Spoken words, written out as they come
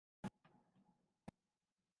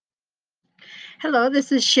Hello,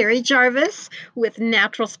 this is Sherry Jarvis with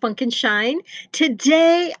Natural Spunk and Shine.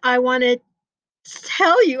 Today, I want to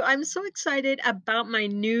tell you I'm so excited about my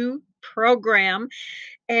new program,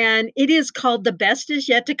 and it is called The Best Is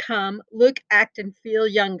Yet to Come Look, Act, and Feel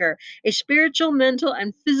Younger, a spiritual, mental,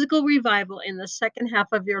 and physical revival in the second half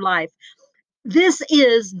of your life. This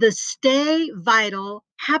is the Stay Vital,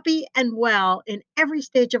 Happy, and Well in Every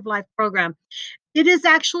Stage of Life program. It is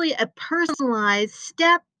actually a personalized,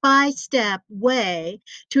 step by step way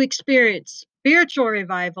to experience spiritual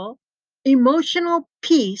revival, emotional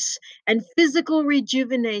peace, and physical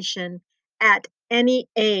rejuvenation at any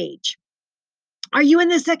age. Are you in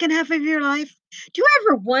the second half of your life? Do you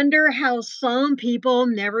ever wonder how some people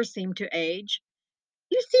never seem to age?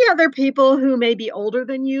 You see other people who may be older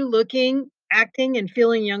than you looking, acting, and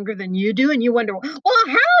feeling younger than you do, and you wonder, well,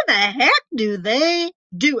 how the heck do they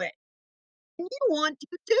do it? And you want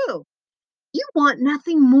to too. You want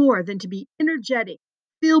nothing more than to be energetic,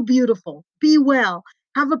 feel beautiful, be well,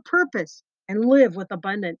 have a purpose, and live with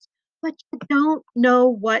abundance. But you don't know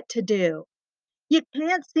what to do. You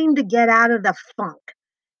can't seem to get out of the funk,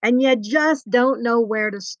 and you just don't know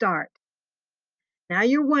where to start. Now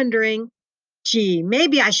you're wondering, gee,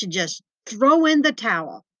 maybe I should just throw in the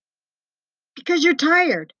towel because you're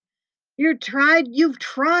tired. You've tried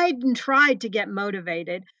and tried to get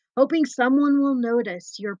motivated, hoping someone will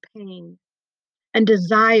notice your pain and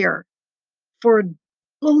desire for a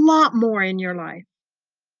lot more in your life.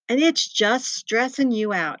 And it's just stressing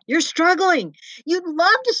you out. You're struggling. You'd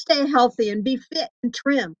love to stay healthy and be fit and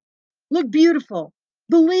trim, look beautiful,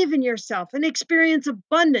 believe in yourself, and experience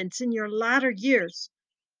abundance in your latter years.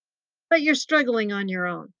 But you're struggling on your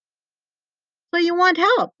own. So you want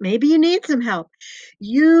help. Maybe you need some help.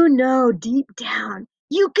 You know deep down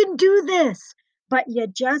you can do this, but you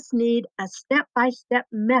just need a step by step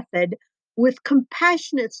method with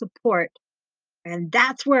compassionate support. And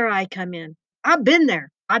that's where I come in. I've been there.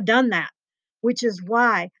 I've done that, which is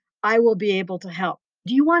why I will be able to help.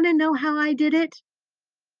 Do you want to know how I did it?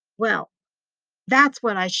 Well, that's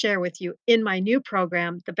what I share with you in my new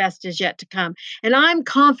program, The Best Is Yet to Come. And I'm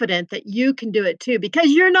confident that you can do it too because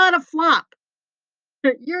you're not a flop.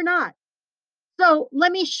 You're not. So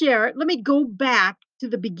let me share it. Let me go back to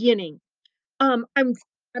the beginning. Um, I'm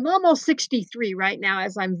I'm almost 63 right now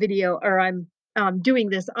as I'm doing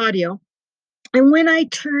this audio. And when I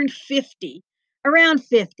turned 50, around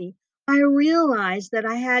 50, I realized that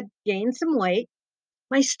I had gained some weight.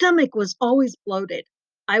 My stomach was always bloated.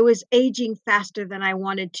 I was aging faster than I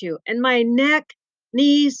wanted to, and my neck,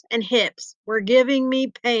 knees, and hips were giving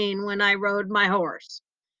me pain when I rode my horse.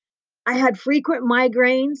 I had frequent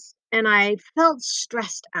migraines and I felt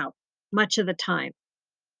stressed out much of the time.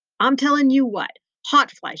 I'm telling you what,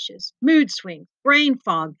 hot flashes, mood swings, brain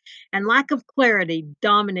fog, and lack of clarity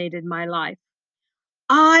dominated my life.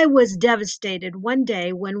 I was devastated one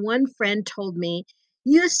day when one friend told me,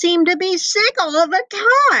 "You seem to be sick all the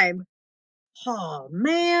time." Oh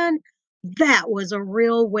man, that was a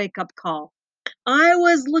real wake up call. I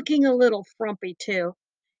was looking a little frumpy too,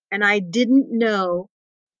 and I didn't know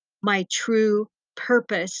my true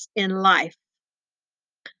purpose in life.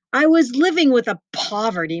 I was living with a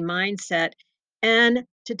poverty mindset, and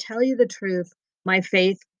to tell you the truth, my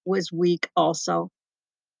faith was weak also.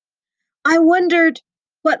 I wondered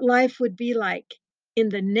what life would be like in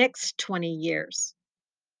the next 20 years.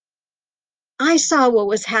 I saw what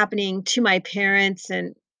was happening to my parents,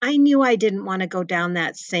 and I knew I didn't want to go down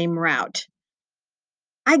that same route.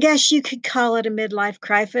 I guess you could call it a midlife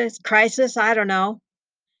crisis. I don't know.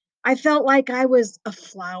 I felt like I was a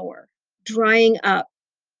flower drying up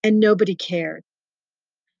and nobody cared.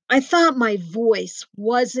 I thought my voice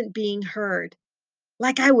wasn't being heard,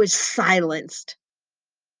 like I was silenced.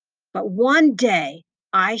 But one day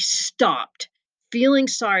I stopped feeling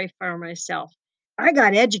sorry for myself. I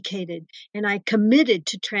got educated and I committed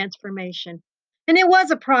to transformation. And it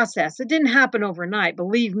was a process. It didn't happen overnight,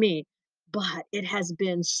 believe me, but it has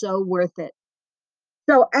been so worth it.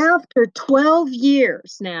 So, after 12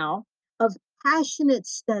 years now of passionate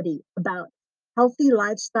study about healthy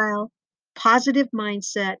lifestyle, positive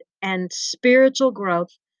mindset, and spiritual growth,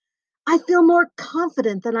 I feel more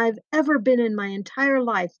confident than I've ever been in my entire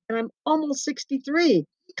life, and I'm almost 63.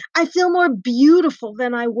 I feel more beautiful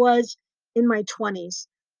than I was in my 20s.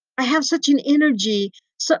 I have such an energy,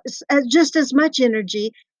 just as much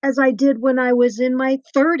energy as I did when I was in my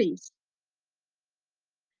 30s.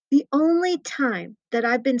 The only time that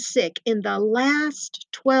I've been sick in the last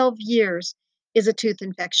 12 years is a tooth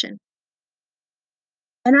infection,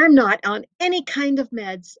 and I'm not on any kind of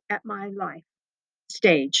meds at my life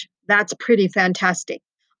stage. That's pretty fantastic.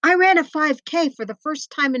 I ran a 5K for the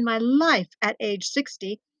first time in my life at age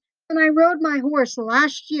 60, and I rode my horse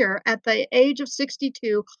last year at the age of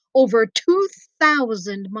 62 over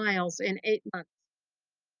 2,000 miles in 8 months.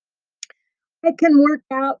 I can work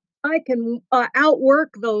out. I can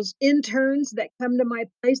outwork those interns that come to my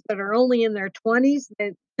place that are only in their 20s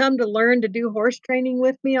that come to learn to do horse training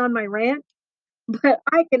with me on my ranch, but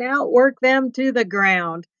I can outwork them to the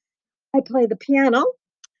ground. I play the piano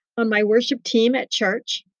on my worship team at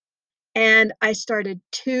church, and I started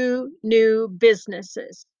 2 new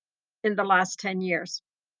businesses in the last 10 years.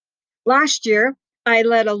 Last year, I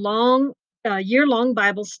led a year-long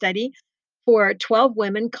Bible study for 12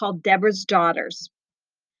 women called Deborah's Daughters.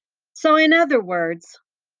 So, in other words,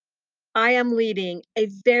 I am leading a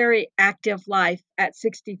very active life at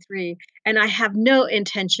 63, and I have no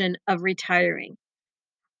intention of retiring.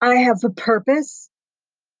 I have a purpose,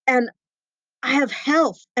 and I have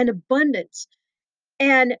health and abundance,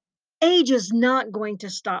 and age is not going to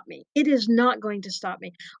stop me. It is not going to stop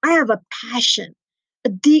me. I have a passion, a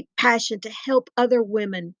deep passion to help other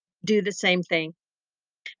women do the same thing,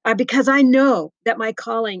 because I know that my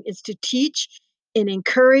calling is to teach and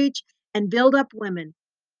encourage and build up women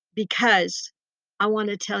because I want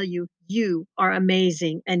to tell you, you are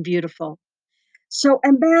amazing and beautiful. So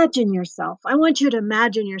imagine yourself. I want you to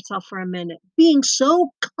imagine yourself for a minute being so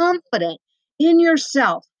confident in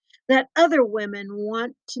yourself that other women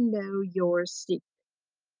want to know your secret.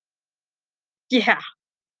 Yeah.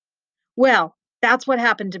 Well, that's what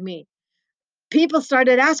happened to me. People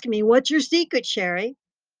started asking me, "What's your secret, Sherry?"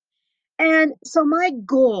 And so my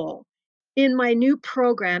goal in my new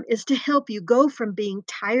program is to help you go from being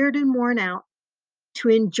tired and worn out to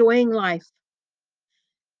enjoying life,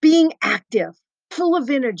 being active, full of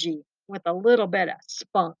energy with a little bit of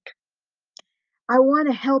spunk. I want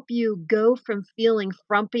to help you go from feeling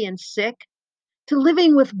frumpy and sick to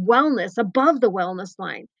living with wellness above the wellness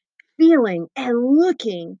line, feeling and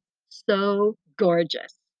looking so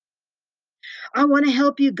gorgeous. I want to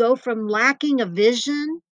help you go from lacking a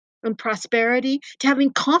vision and prosperity to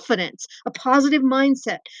having confidence, a positive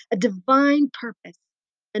mindset, a divine purpose,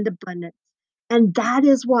 and abundance. And that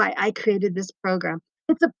is why I created this program.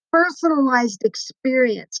 It's a personalized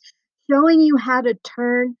experience showing you how to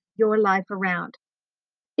turn your life around.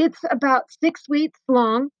 It's about 6 weeks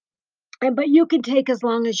long, but you can take as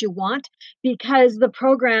long as you want because the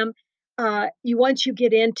program, you once you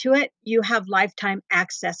get into it, you have lifetime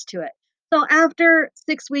access to it. So after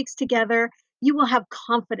 6 weeks together, you will have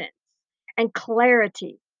confidence and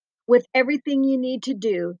clarity with everything you need to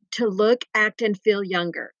do to look, act, and feel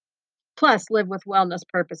younger. Plus, live with wellness,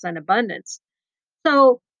 purpose, and abundance.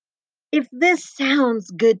 So if this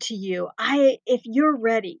sounds good to you, if you're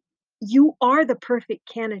ready, you are the perfect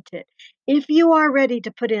candidate. If you are ready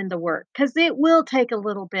to put in the work, because it will take a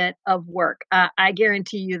little bit of work, I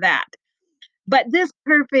guarantee you that. But this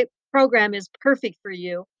perfect program is perfect for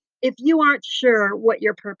you if you aren't sure what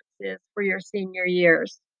your purpose is for your senior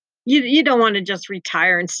years. You don't want to just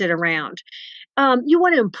retire and sit around. You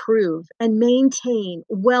want to improve and maintain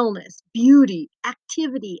wellness, beauty,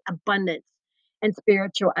 activity, abundance, and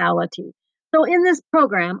spirituality. So, in this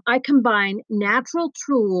program, I combine natural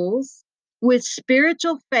tools with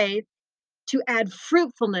spiritual faith to add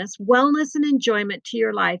fruitfulness, wellness, and enjoyment to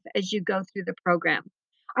your life as you go through the program.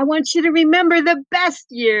 I want you to remember the best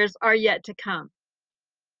years are yet to come.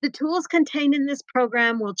 The tools contained in this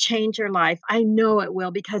program will change your life. I know it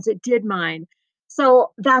will because it did mine.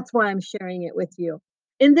 So that's why I'm sharing it with you.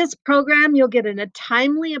 In this program, you'll get a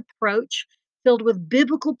timely approach filled with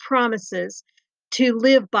biblical promises to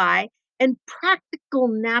live by and practical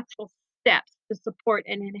natural steps to support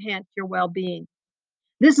and enhance your well being.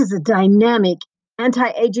 This is a dynamic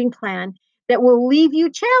anti aging plan that will leave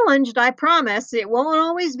you challenged, I promise. It won't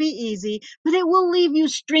always be easy, but it will leave you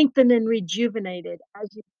strengthened and rejuvenated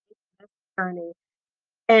as you journey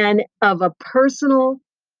and of a personal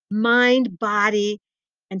mind, body,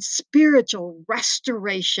 and spiritual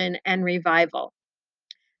restoration and revival.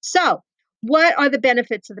 So, what are the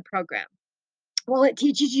benefits of the program? Well, it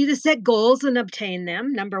teaches you to set goals and obtain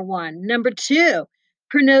them, number one. Number two,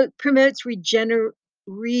 promotes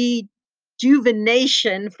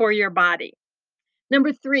rejuvenation for your body.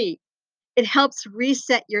 Number three, it helps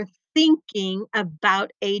reset your thinking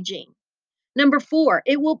about aging. Number four,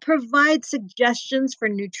 it will provide suggestions for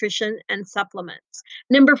nutrition and supplements.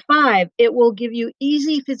 Number five, it will give you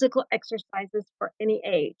easy physical exercises for any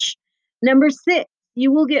age. Number six,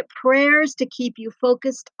 you will get prayers to keep you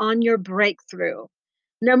focused on your breakthrough.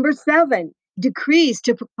 Number seven, decrees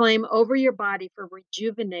to proclaim over your body for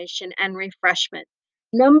rejuvenation and refreshment.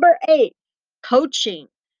 Number eight, coaching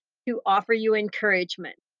to offer you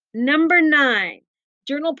encouragement. Number 9,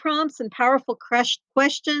 journal prompts and powerful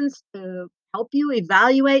questions to help you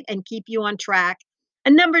evaluate and keep you on track.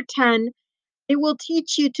 And number 10, it will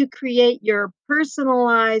teach you to create your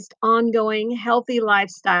personalized, ongoing, healthy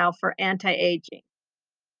lifestyle for anti aging.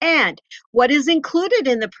 And what is included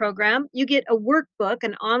in the program, you get a workbook,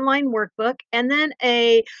 an online workbook, and then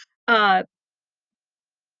uh,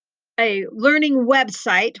 a learning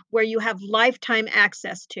website where you have lifetime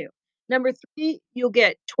access to. Number 3, you'll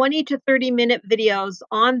get 20 to 30-minute videos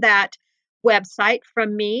on that website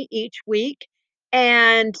from me each week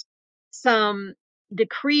and some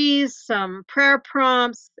decrees, some prayer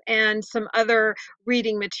prompts, and some other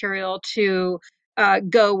reading material to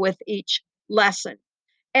go with each lesson.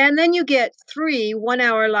 And then you get 3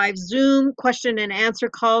 one-hour live Zoom question and answer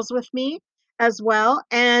calls with me as well,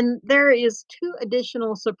 and there is 2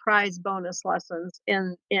 additional surprise bonus lessons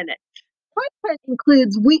in it. Content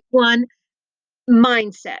includes week 1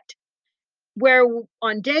 mindset, where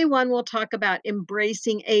on day 1, we'll talk about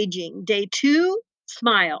embracing aging. Day 2,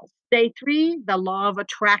 smiles. Day 3, the law of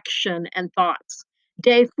attraction and thoughts.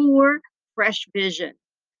 Day 4, fresh vision.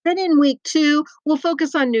 Then in week 2, we'll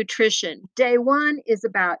focus on nutrition. Day 1 is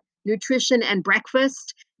about nutrition and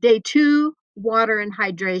breakfast. Day 2, water and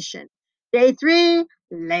hydration. Day 3,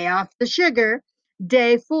 lay off the sugar.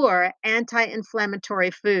 Day 4, anti inflammatory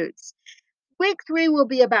foods. Week 3 will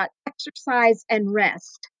be about exercise and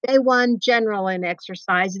rest. Day 1, general and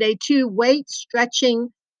exercise. Day 2, weight, stretching,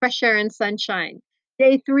 fresh air, and sunshine.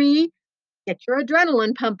 Day 3, get your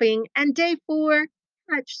adrenaline pumping. And day 4,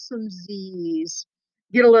 catch some Z's.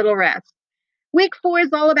 Get a little rest. Week 4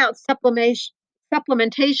 is all about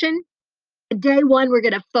supplementation. Day 1, we're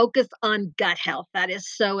going to focus on gut health. That is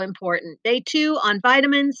so important. Day 2, on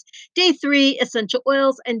vitamins. Day 3, essential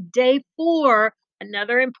oils. And day 4,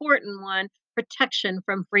 another important one, protection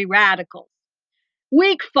from free radicals.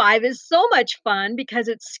 Week 5 is so much fun because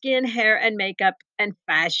it's skin, hair, and makeup and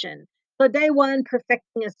fashion. So, day 1,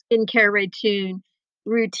 perfecting a skincare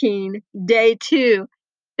routine. Day 2,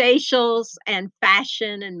 facials and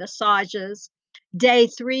fashion and massages. Day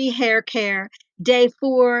 3, hair care. Day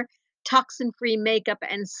 4, toxin free makeup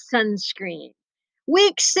and sunscreen.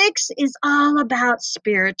 Week 6 is all about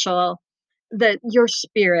your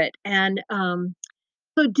spirit. And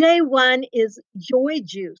so day 1 is joy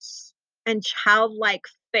juice and childlike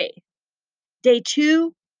faith. Day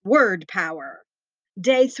 2, word power.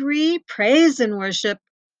 Day 3, praise and worship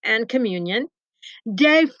and communion.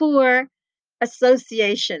 Day 4,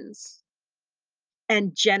 associations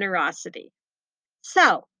and generosity.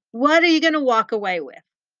 So, what are you going to walk away with?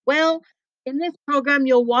 Well, in this program,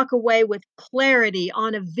 you'll walk away with clarity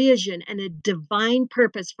on a vision and a divine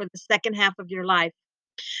purpose for the second half of your life,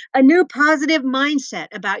 a new positive mindset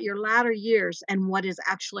about your latter years and what is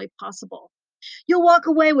actually possible. You'll walk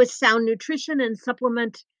away with sound nutrition and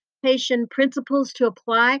supplementation principles to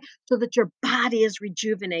apply so that your body is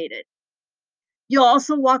rejuvenated. You'll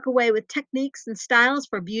also walk away with techniques and styles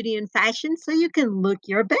for beauty and fashion so you can look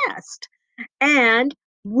your best, and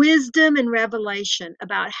wisdom and revelation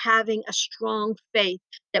about having a strong faith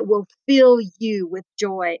that will fill you with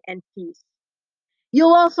joy and peace.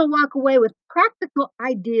 You'll also walk away with practical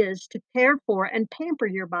ideas to care for and pamper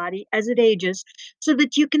your body as it ages so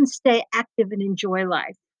that you can stay active and enjoy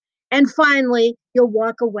life. And finally, you'll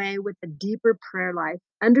walk away with a deeper prayer life,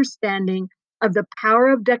 understanding of the power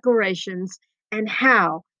of declarations and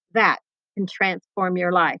how that can transform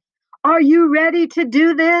your life. Are you ready to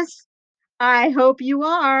do this? I hope you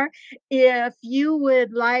are. If you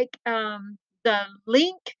would like the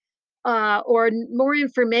link or more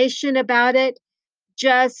information about it,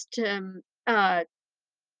 just I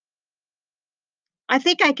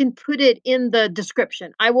think I can put it in the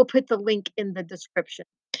description. I will put the link in the description.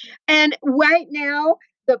 And right now,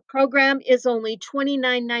 the program is only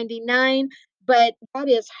 $29.99, but that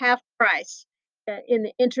is half price in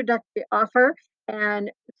the introductory offer,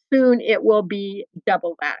 and soon it will be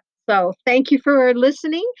double that. So thank you for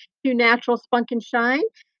listening to Natural Spunk and Shine,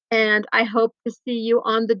 and I hope to see you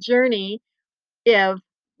on the journey of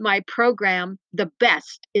my program, The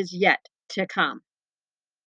Best Is Yet to Come.